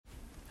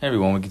Hey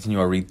everyone, we continue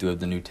our read through of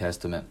the New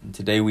Testament. And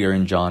today we are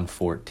in John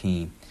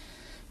 14.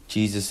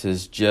 Jesus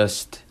has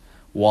just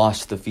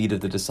washed the feet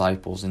of the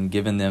disciples and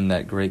given them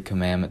that great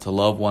commandment to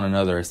love one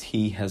another as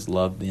he has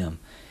loved them.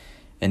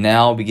 And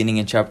now, beginning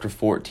in chapter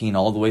 14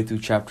 all the way through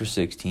chapter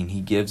 16, he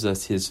gives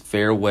us his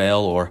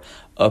farewell or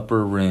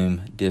upper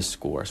room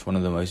discourse, one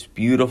of the most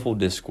beautiful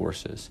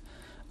discourses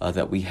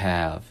that we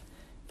have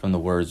from the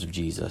words of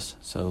Jesus.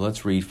 So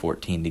let's read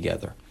 14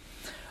 together.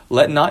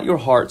 Let not your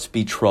hearts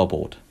be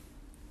troubled.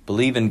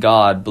 Believe in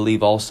God,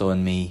 believe also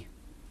in me.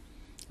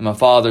 In my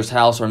Father's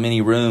house are many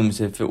rooms.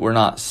 If it were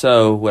not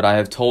so, would I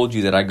have told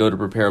you that I go to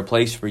prepare a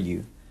place for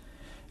you?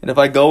 And if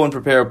I go and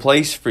prepare a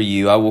place for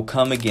you, I will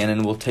come again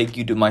and will take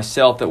you to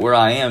myself, that where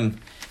I am,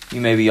 you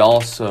may be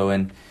also.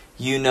 And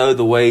you know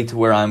the way to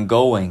where I am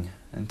going.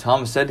 And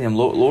Thomas said to him,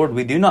 Lord,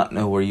 we do not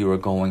know where you are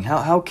going.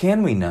 How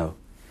can we know?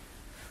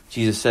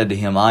 Jesus said to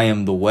him, I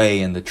am the way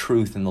and the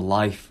truth and the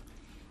life.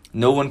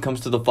 No one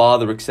comes to the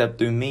Father except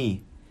through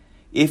me.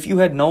 If you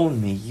had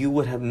known me, you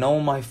would have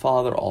known my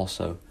Father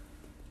also.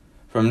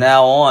 From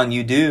now on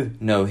you do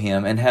know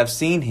him and have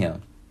seen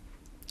him.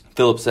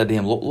 Philip said to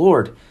him,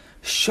 Lord,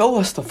 show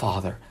us the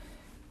Father,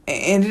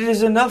 and it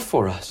is enough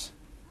for us.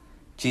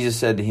 Jesus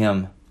said to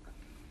him,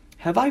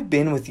 have I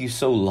been with you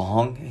so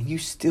long, and you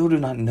still do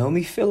not know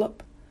me,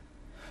 Philip?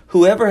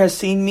 Whoever has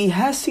seen me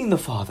has seen the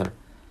Father.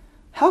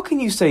 How can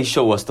you say,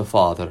 show us the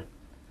Father?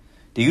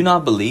 Do you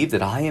not believe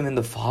that I am in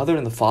the Father,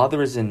 and the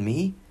Father is in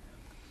me?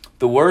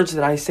 The words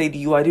that I say to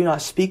you, I do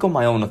not speak on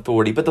my own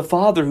authority, but the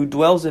Father who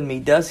dwells in me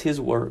does his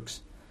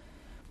works.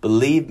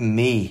 Believe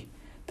me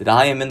that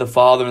I am in the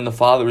Father and the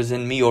Father is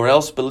in me, or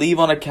else believe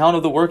on account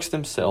of the works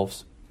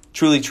themselves.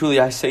 Truly, truly,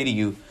 I say to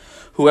you,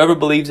 whoever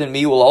believes in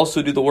me will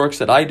also do the works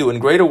that I do,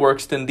 and greater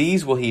works than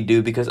these will he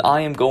do, because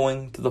I am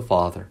going to the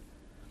Father.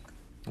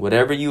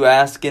 Whatever you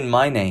ask in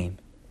my name,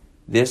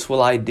 this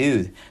will I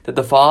do, that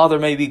the Father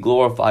may be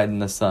glorified in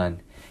the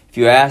Son. If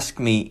you ask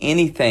me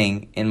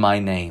anything in my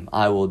name,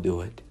 I will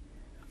do it.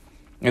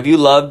 If you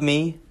love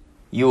me,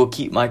 you will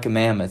keep my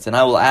commandments, and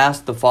I will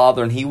ask the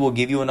Father, and he will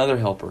give you another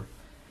helper,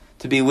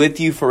 to be with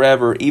you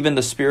forever, even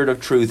the Spirit of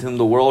truth, whom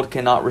the world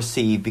cannot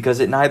receive, because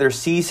it neither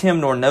sees him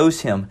nor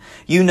knows him.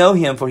 You know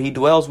him, for he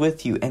dwells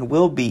with you, and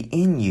will be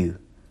in you.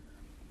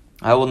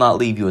 I will not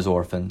leave you as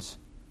orphans.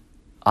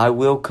 I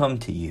will come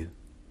to you.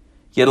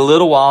 Yet a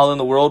little while, and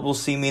the world will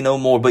see me no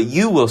more, but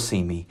you will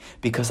see me.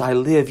 Because I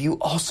live, you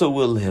also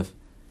will live.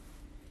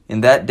 In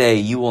that day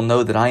you will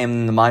know that I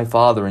am in my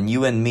Father, and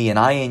you in me, and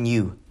I in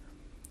you.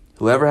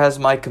 Whoever has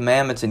my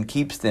commandments and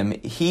keeps them,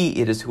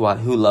 he it is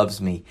who loves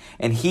me.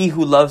 And he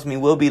who loves me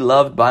will be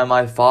loved by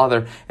my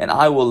Father, and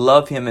I will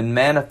love him and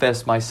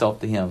manifest myself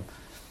to him.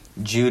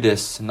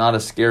 Judas, not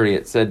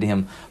Iscariot, said to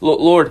him,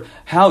 Lord,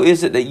 how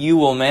is it that you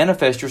will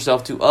manifest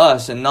yourself to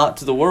us and not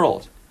to the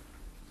world?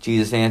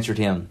 Jesus answered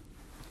him,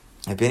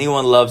 if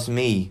anyone loves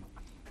me,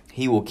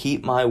 he will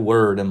keep my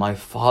word, and my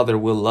Father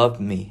will love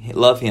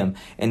him,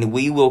 and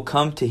we will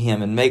come to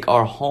him and make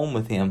our home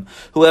with him.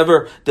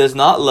 Whoever does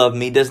not love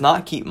me does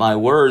not keep my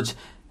words,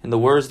 and the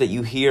words that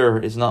you hear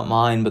is not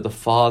mine, but the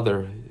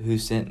Father who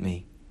sent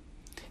me.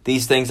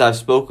 These things I've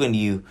spoken to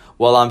you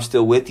while I'm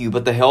still with you,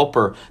 but the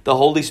Helper, the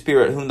Holy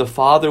Spirit, whom the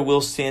Father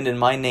will send in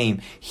my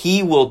name,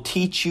 he will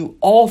teach you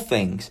all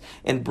things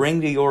and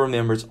bring to your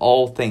remembrance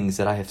all things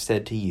that I have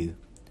said to you.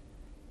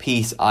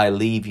 Peace I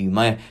leave you,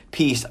 my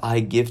peace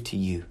I give to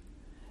you.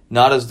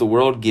 Not as the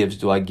world gives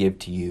do I give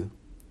to you.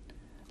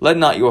 Let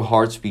not your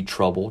hearts be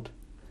troubled,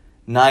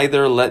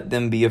 neither let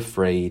them be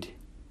afraid.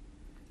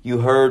 You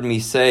heard me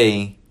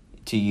say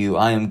to you,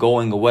 I am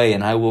going away,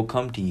 and I will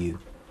come to you.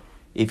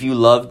 If you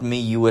loved me,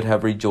 you would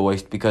have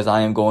rejoiced, because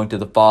I am going to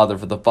the Father,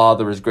 for the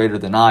Father is greater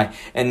than I.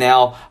 And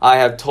now I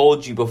have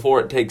told you before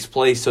it takes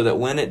place, so that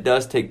when it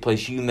does take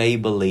place, you may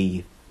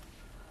believe.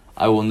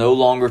 I will no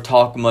longer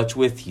talk much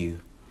with you,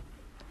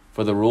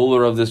 for the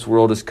ruler of this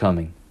world is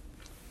coming.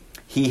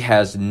 He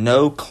has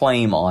no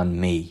claim on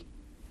me,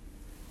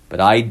 but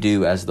I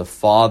do as the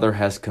Father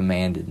has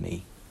commanded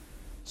me,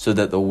 so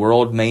that the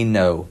world may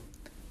know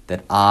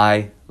that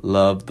I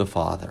love the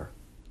Father.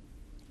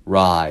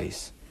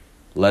 Rise,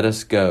 let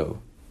us go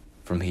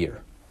from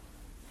here.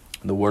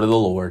 The word of the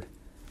Lord.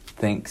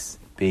 Thanks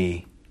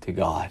be to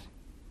God.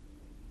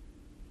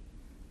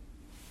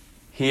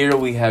 Here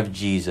we have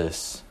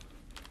Jesus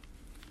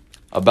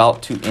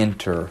about to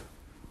enter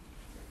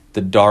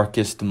the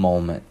darkest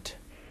moment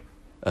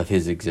of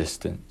his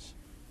existence.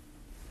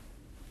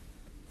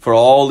 For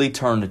all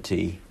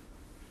eternity,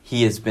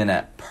 he has been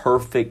at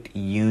perfect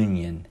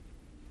union,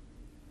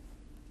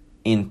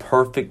 in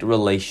perfect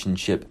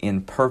relationship,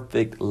 in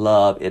perfect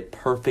love, at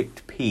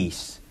perfect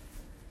peace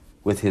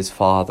with his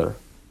Father,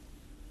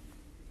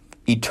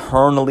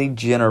 eternally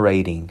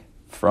generating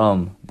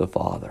from the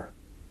Father.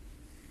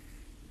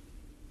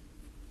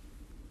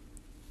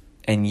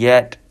 And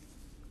yet,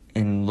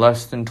 in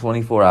less than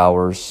 24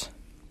 hours,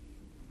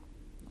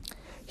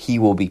 he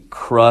will be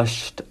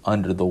crushed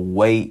under the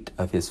weight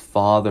of his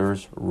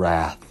Father's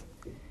wrath,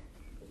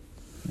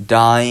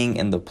 dying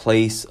in the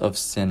place of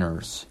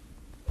sinners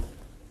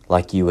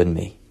like you and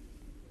me.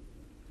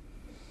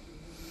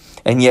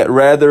 And yet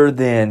rather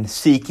than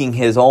seeking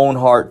his own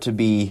heart to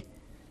be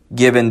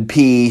given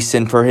peace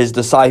and for his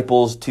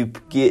disciples to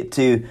get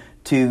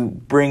to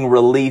bring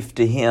relief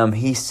to him,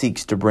 he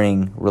seeks to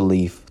bring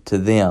relief to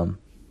them.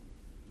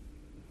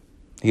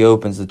 He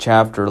opens the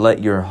chapter,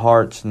 "Let your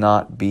hearts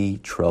not be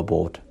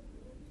troubled.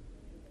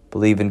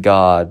 Believe in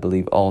God,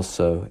 believe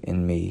also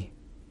in me."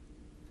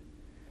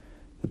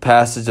 The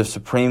passage of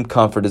supreme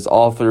comfort is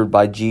offered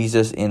by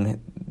Jesus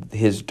in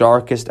his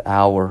darkest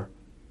hour,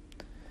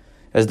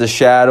 as the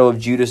shadow of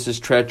Judas's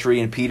treachery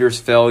and Peter's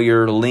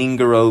failure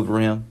linger over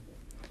him,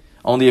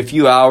 only a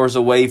few hours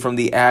away from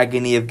the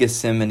agony of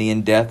Gethsemane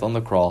and death on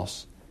the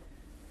cross.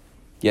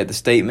 Yet the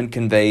statement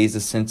conveys a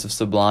sense of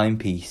sublime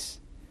peace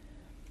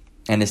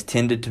and is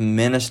tended to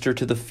minister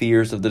to the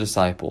fears of the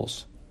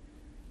disciples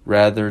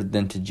rather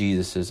than to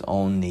Jesus'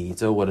 own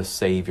needs. Oh, what a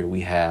Savior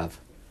we have,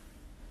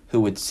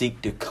 who would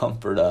seek to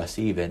comfort us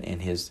even in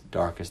his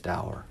darkest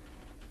hour.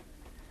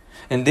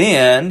 And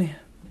then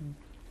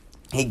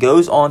he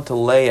goes on to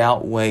lay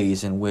out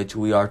ways in which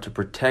we are to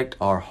protect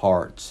our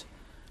hearts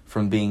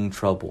from being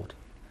troubled.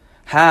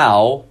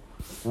 How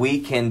we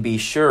can be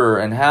sure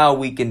and how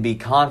we can be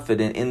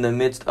confident in the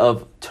midst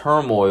of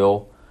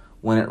turmoil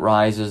when it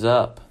rises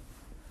up.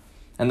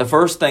 And the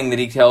first thing that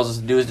he tells us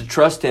to do is to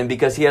trust him,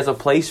 because he has a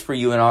place for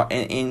you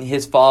in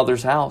his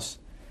Father's house.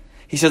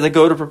 He says, "I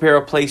go to prepare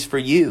a place for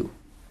you."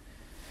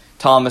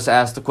 Thomas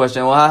asked the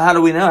question, well, how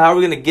do we know? How are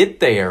we going to get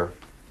there?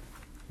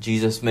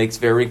 Jesus makes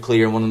very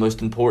clear one of the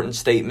most important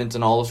statements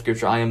in all of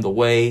Scripture: "I am the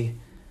way,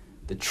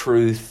 the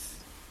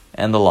truth,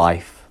 and the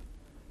life.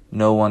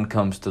 No one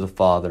comes to the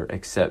Father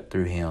except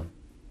through him."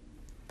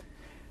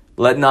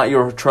 Let not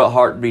your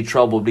heart be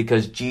troubled,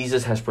 because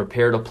Jesus has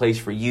prepared a place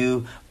for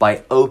you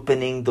by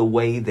opening the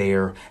way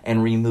there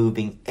and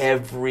removing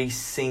every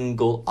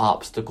single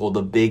obstacle,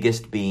 the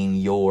biggest being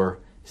your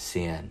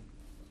sin.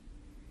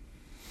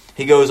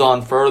 He goes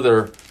on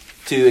further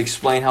to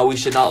explain how we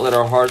should not let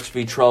our hearts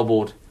be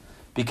troubled,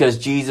 because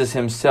Jesus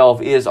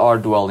himself is our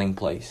dwelling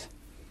place.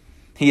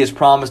 He has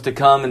promised to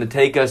come and to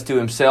take us to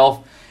himself.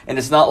 And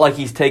it's not like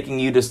he's taking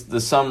you to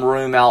some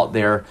room out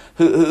there.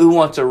 Who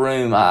wants a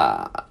room?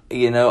 I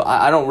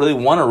don't really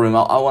want a room.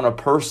 I want a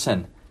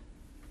person.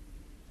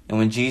 And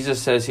when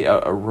Jesus says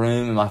a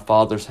room in my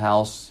Father's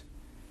house,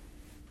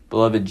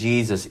 beloved,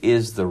 Jesus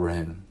is the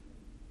room.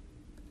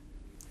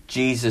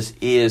 Jesus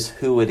is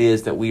who it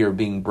is that we are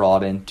being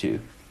brought into.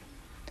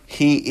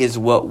 He is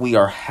what we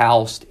are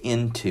housed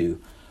into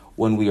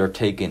when we are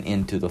taken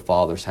into the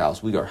Father's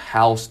house. We are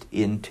housed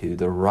into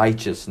the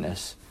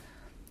righteousness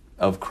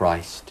of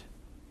Christ.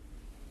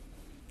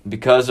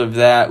 Because of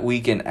that,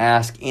 we can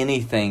ask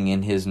anything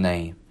in his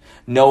name,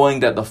 knowing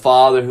that the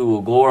Father who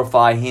will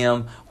glorify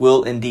him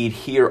will indeed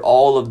hear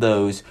all of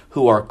those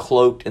who are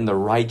cloaked in the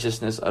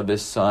righteousness of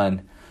his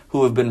Son,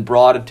 who have been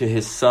brought into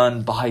his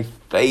Son by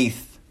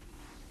faith.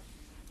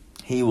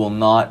 He will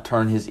not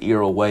turn his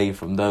ear away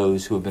from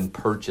those who have been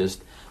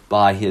purchased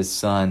by his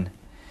Son.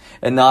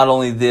 And not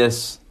only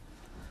this,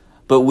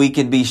 but we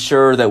can be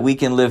sure that we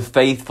can live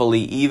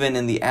faithfully even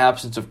in the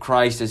absence of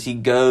Christ as he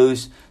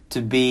goes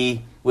to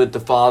be with the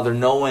Father,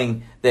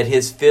 knowing that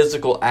his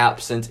physical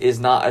absence is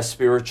not a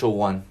spiritual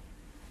one.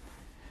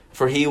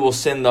 For he will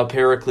send the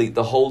Paraclete,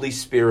 the Holy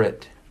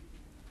Spirit,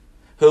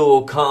 who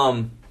will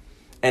come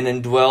and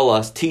indwell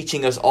us,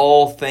 teaching us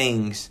all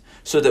things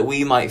so that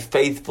we might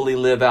faithfully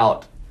live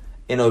out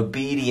in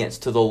obedience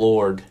to the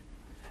Lord,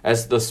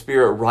 as the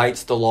Spirit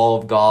writes the law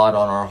of God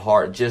on our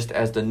heart, just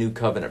as the new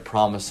covenant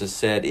promises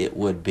said it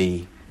would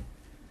be.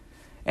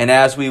 And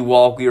as we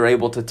walk, we are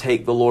able to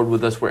take the Lord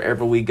with us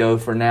wherever we go,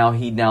 for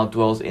he now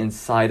dwells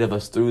inside of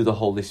us through the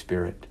Holy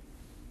Spirit.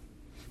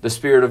 The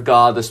Spirit of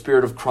God, the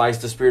Spirit of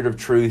Christ, the Spirit of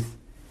truth.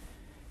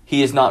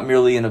 He is not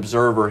merely an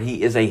observer,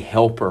 he is a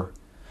helper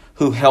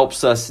who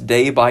helps us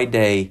day by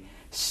day,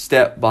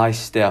 step by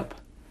step,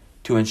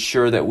 to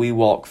ensure that we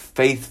walk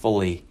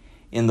faithfully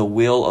in the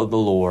will of the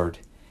Lord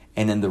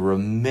and in the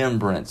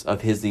remembrance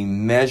of his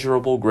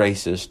immeasurable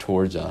graces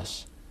towards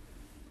us.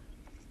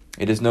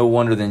 It is no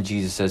wonder then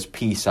Jesus says,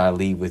 "Peace I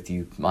leave with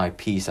you, my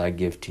peace I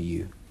give to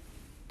you."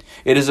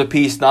 It is a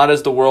peace not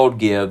as the world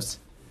gives,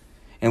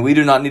 and we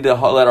do not need to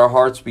let our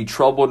hearts be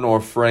troubled nor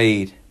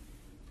afraid,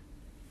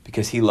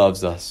 because he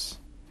loves us,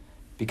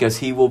 because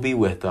he will be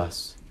with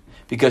us,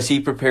 because he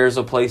prepares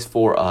a place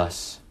for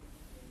us,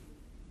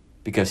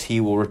 because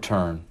he will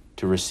return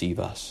to receive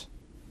us.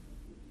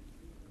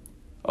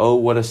 Oh,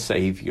 what a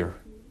Savior.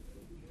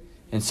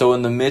 And so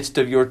in the midst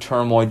of your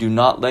turmoil, do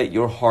not let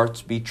your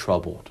hearts be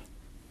troubled,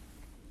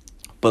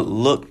 but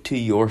look to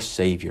your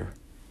Savior,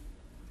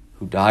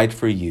 who died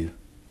for you,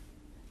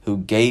 who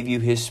gave you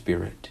his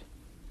Spirit,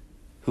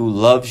 who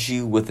loves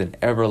you with an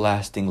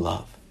everlasting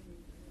love,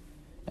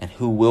 and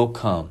who will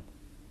come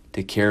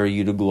to carry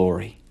you to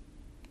glory,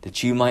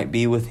 that you might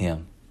be with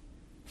him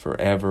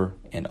forever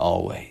and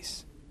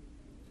always.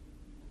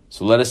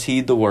 So let us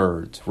heed the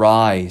words,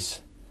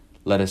 "Rise,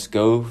 let us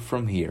go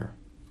from here,"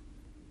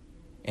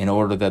 in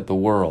order that the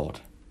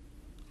world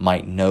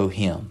might know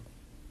him,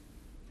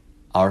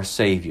 our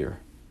Savior,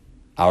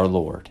 our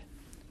Lord,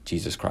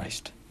 Jesus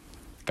Christ.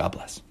 God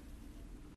bless.